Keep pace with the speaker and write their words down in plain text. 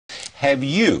Have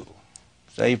you,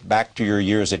 say back to your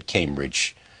years at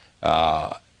Cambridge,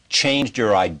 changed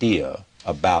your idea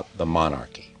about the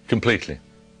monarchy? Completely.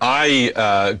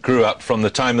 I grew up from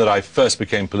the time that I first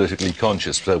became politically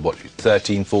conscious, so what,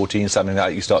 13, 14, something like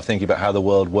that, you start thinking about how the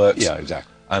world works. Yeah,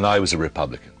 exactly. And I was a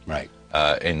Republican. Right.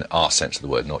 In our sense of the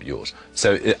word, not yours.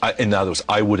 So, in other words,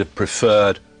 I would have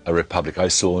preferred a republic. I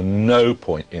saw no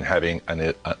point in having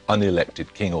an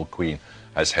unelected king or queen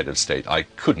as head of state. I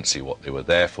couldn't see what they were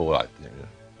there for.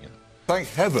 Thank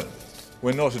heaven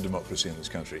we're not a democracy in this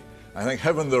country. I thank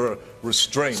heaven there are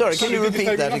restraints. Sorry, can you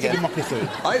repeat that again?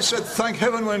 I said thank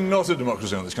heaven we're not a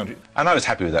democracy in this country. And I was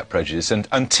happy with that prejudice, and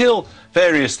until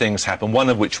various things happened, one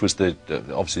of which was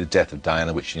obviously the death of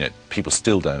Diana, which people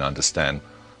still don't understand,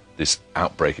 this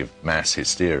outbreak of mass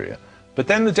hysteria. But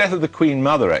then the death of the Queen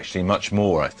Mother, actually, much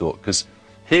more, I thought, because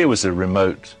here was a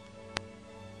remote,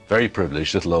 very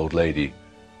privileged little old lady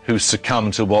who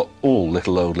succumbed to what all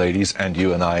little old ladies and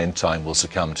you and I in time will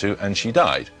succumb to, and she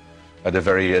died at a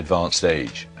very advanced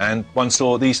age. And one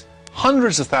saw these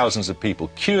hundreds of thousands of people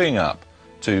queuing up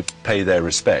to pay their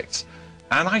respects.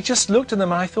 And I just looked at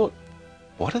them and I thought,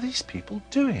 what are these people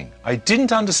doing? I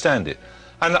didn't understand it.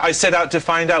 And I set out to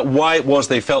find out why it was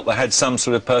they felt they had some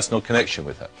sort of personal connection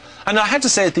with her. And I had to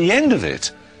say, at the end of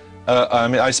it,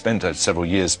 I spent several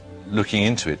years looking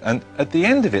into it, and at the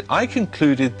end of it, I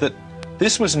concluded that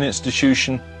this was an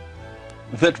institution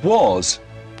that was,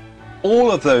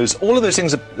 all of those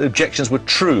things, objections were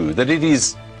true, that it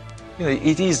is,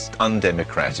 it is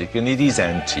undemocratic and it is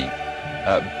antique,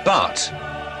 but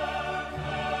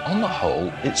on the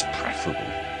whole, it's preferable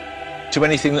to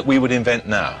anything that we would invent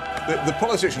now. The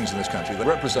politicians in this country, they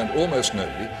represent almost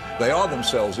nobody. They are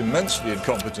themselves immensely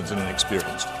incompetent and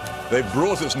inexperienced. They've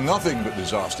brought us nothing but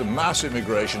disaster, mass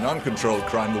immigration, uncontrolled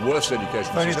crime, the worst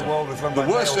education Only system. the world was run the by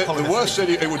worst, male the worst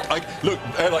policy. Look,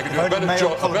 Ed, I could do a better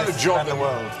job than the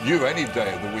world. You any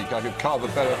day of the week. I could carve a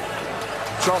better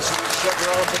Chancellor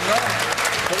Secretary than that.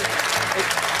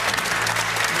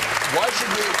 Why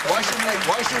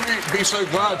should we be so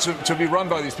glad to be run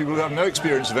by these people who have no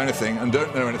experience of anything and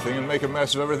don't know anything and make a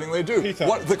mess of everything they do?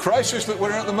 The crisis that we're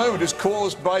in at the moment is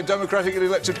caused by democratically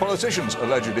elected politicians,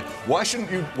 allegedly. Why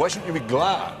shouldn't you be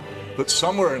glad that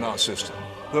somewhere in our system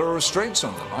there are restraints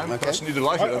on them? I'm personally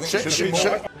delighted. I think there should be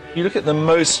more. You look at the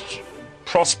most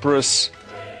prosperous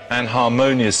and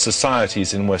harmonious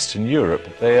societies in Western Europe,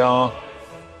 a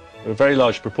very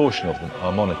large proportion of them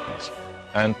are monarchies.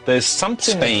 And there's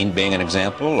something... Spain being an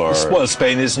example, or...? Well,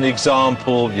 Spain is an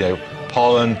example,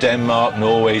 Holland, Denmark,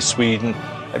 Norway, Sweden.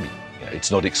 I mean,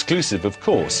 it's not exclusive, of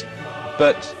course.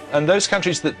 And those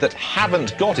countries that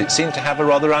haven't got it seem to have a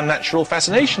rather unnatural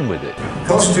fascination with it.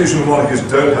 Constitutional monarchies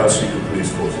don't have secret police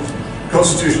forces.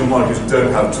 Constitutional monarchies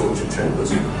don't have torture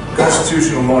chambers.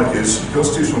 Constitutional monarchies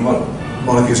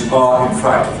are, in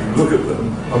fact, if you look at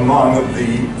them, among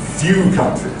the few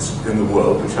countries in the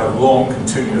world which have long,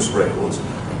 continuous records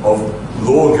of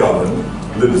law-governed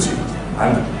liberty.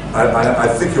 And I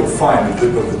think you'll find that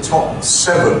of the top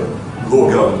 7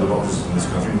 law-governed democracies in this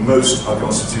country, most are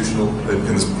constitutional, in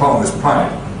this part of this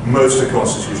planet, most are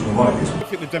constitutional monarchies. I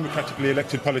think the democratically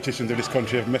elected politicians of this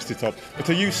country have messed it up. But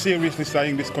are you seriously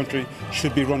saying this country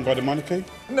should be run by the monarchy?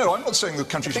 No, I'm not saying the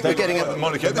country should be run by the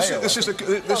monarchy.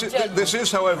 This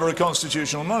is, however, a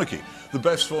constitutional monarchy, the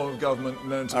best form of government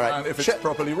known to man if it's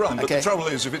properly run. But the trouble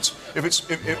is, if it's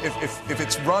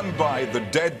run by the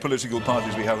dead political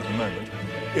parties we have at the moment,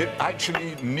 it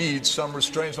actually needs some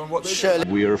restraint on what they do.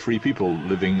 We are a free people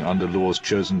living under laws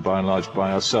chosen by and large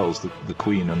by ourselves. The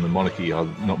Queen and the monarchy are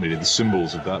not merely the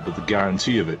symbols of that, but the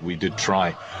guarantee of it. We did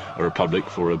try a republic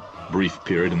for a brief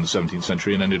period in the 17th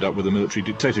century and ended up with a military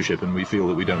dictatorship, and we feel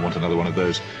that we don't want another one of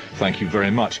those. Thank you very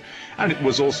much. And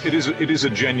it is a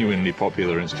genuinely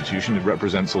popular institution. It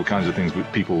represents all kinds of things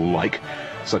that people like,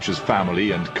 such as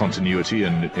family and continuity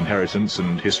and inheritance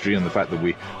and history, and the fact that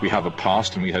we have a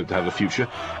past and we hope to have a future,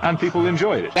 and people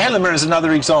enjoy it. Helen Mirren is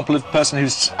another example of a person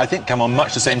who's, I think, come on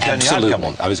much the same journey I've come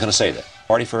on. I was going to say that.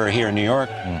 Party for her here in New York,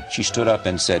 she stood up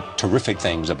and said terrific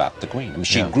things about the Queen. I mean,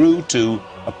 she grew to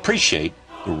appreciate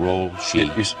the role she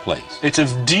plays. It's a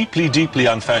deeply, deeply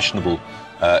unfashionable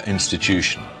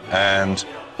institution, and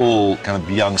all kind of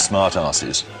young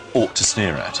smartasses ought to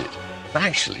sneer at it. But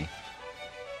actually,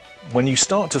 when you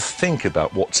start to think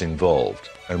about what's involved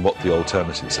and what the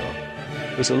alternatives are,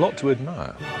 there's a lot to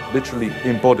admire. Literally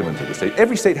embodiment of the state.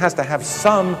 Every state has to have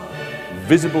some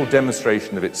visible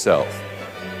demonstration of itself.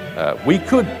 We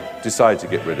could decide to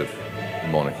get rid of the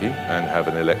monarchy and have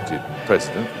an elected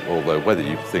president, although whether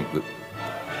you think that...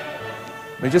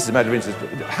 I mean, just as a matter of interest,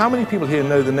 how many people here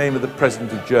know the name of the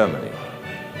president of Germany?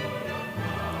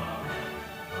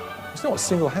 It's not a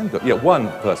single handgun. Yeah, one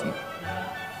person.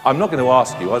 I'm not going to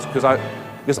ask you because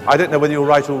I don't know whether you're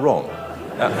right or wrong.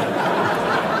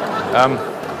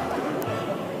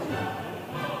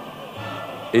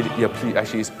 Please,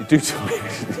 actually, do tell me.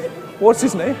 What's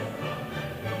his name?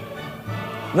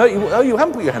 No, you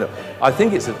haven't put your hand up.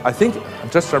 I'm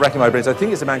just trying to rack my brains. I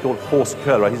think it's a man called Horst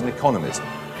Köhler. He's an economist.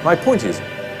 My point is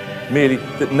merely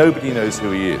that nobody knows who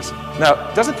he is.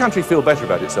 Now, does a country feel better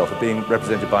about itself for being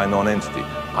represented by a non-entity?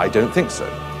 I don't think so.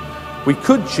 We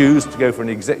could choose to go for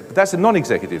but that's a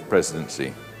non-executive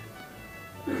presidency.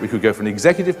 We could go for an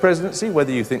executive presidency,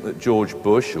 whether you think that George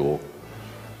Bush or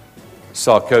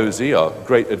Sarkozy are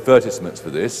great advertisements for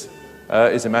this,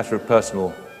 is a matter of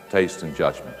personal taste and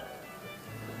judgment.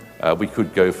 We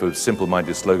could go for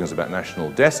simple-minded slogans about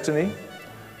national destiny.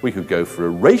 We could go for a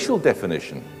racial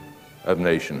definition of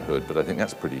nationhood, but I think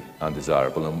that's pretty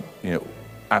undesirable and,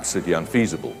 absolutely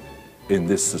unfeasible in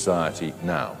this society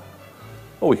now.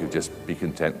 Or we could just be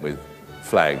content with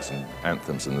flags and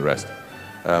anthems and the rest.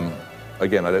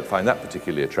 Again, I don't find that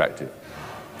particularly attractive.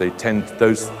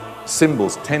 Those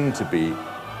symbols tend to be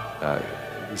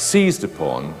seized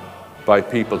upon by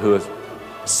people who are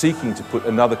seeking to put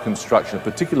another construction, a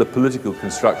particular political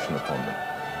construction upon them.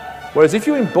 Whereas if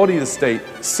you embody the state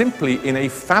simply in a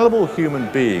fallible human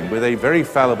being with a very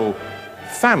fallible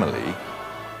family,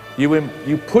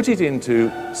 you put it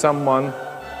into someone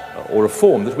or a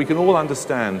form that we can all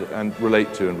understand and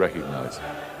relate to and recognize.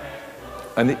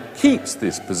 And it keeps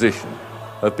this position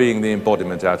of being the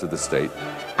embodiment out of the state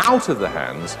out of the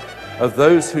hands of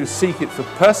those who seek it for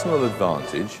personal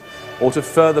advantage or to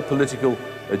further political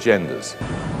agendas.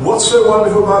 What's so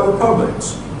wonderful about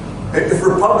republics? If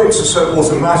republics are so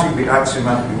automatically,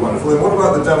 axiomatically wonderful, then what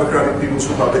about the Democratic People's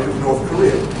Republic of North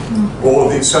Korea? Or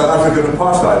the South African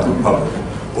Apartheid Republic?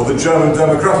 Or the German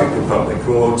Democratic Republic?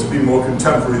 Or, to be more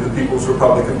contemporary, the People's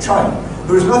Republic of China?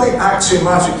 There is nothing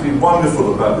axiomatically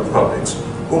wonderful about republics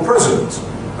or presidents.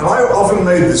 And I often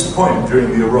made this point during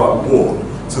the Iraq War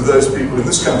to those people in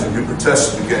this country who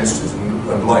protested against it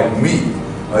and like me,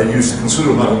 used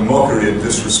considerable mockery and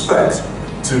disrespect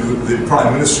to the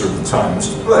Prime Minister at the time,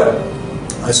 Mr. Blair.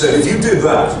 I said, if you did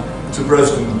that to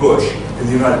President Bush in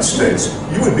the United States,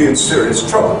 you would be in serious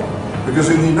trouble. Because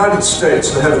in the United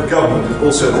States, the head of government is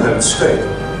also the head of state.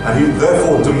 And he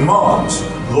therefore demands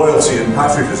loyalty and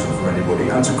patriotism from anybody.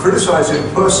 And to criticize him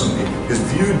personally is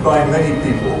viewed by many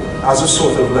people as a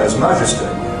sort of lèse-majesté.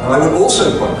 And I would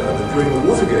also point out that during the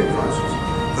Watergate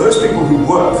crisis, those people who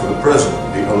worked for the president,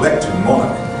 the elected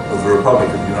monarch of the Republic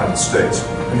of the United States,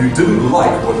 and who didn't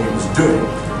like what he was doing,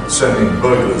 sending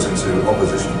burglars into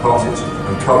opposition parties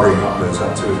and covering up those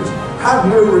activities, had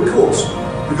no recourse,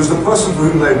 because the person for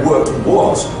whom they worked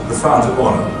was the fount of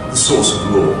honor, the source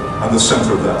of law, and the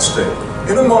center of that state.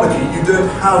 In a monarchy, you don't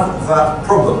have that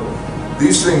problem.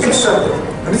 These things are separate.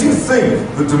 And if you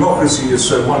think that democracy is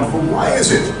so wonderful, why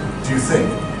is it, do you think,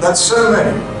 that so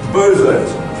many bozos,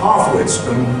 half-wits,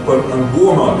 and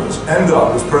warmongers end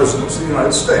up as presidents of the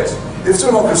United States? If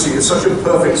democracy is such a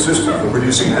perfect system for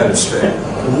producing head of state,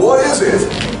 what is it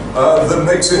that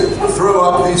makes it throw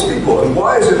up these people? And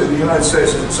why is it that the United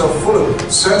States is itself full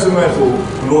of sentimental,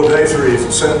 laudatory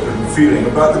feeling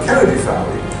about the Kennedy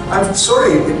family? I'm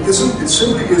sorry, it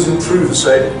simply isn't true to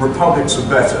say republics are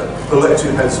better,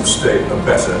 elected heads of state are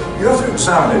better. You have to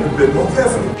examine it a bit more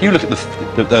carefully. If you look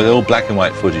at the old black and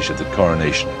white footage of the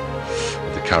coronation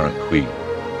of the current Queen,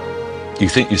 you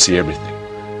think you see everything.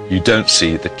 You don't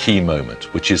see the key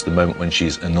moment, which is the moment when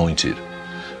she's anointed.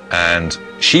 And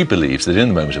she believes that in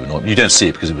the moment of anointment, you don't see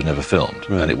it because it was never filmed,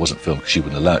 and it wasn't filmed because she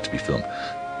wouldn't allow it to be filmed.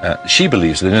 She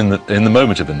believes that in the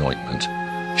moment of anointment,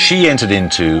 she entered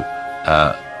into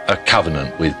a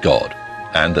covenant with God,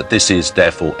 and that this is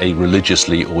therefore a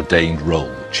religiously ordained role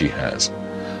that she has.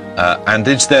 And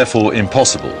it's therefore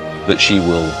impossible that she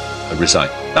will resign.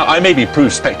 Now, I may be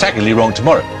proved spectacularly wrong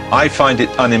tomorrow. I find it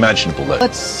unimaginable, though.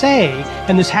 Let's say,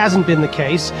 and this hasn't been the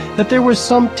case, that there was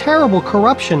some terrible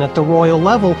corruption at the royal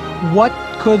level. What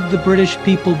could the British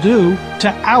people do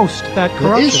to oust that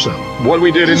corruption? What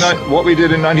we did in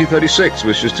 1936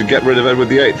 was just to get rid of Edward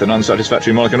VIII, an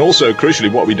unsatisfactory monarch, and also, crucially,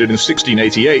 what we did in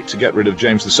 1688 to get rid of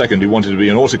James II, who wanted to be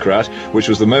an autocrat, which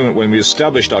was the moment when we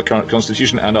established our current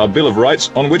constitution and our Bill of Rights,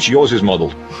 on which yours is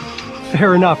modelled.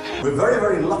 Fair enough. We're very,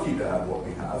 very lucky to have what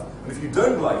we have, and if you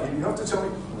don't like it, you have to tell me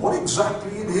what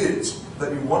exactly it is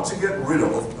that you want to get rid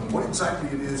of, and what exactly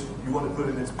it is you want to put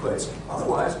in its place.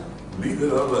 Otherwise, leave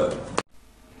it alone.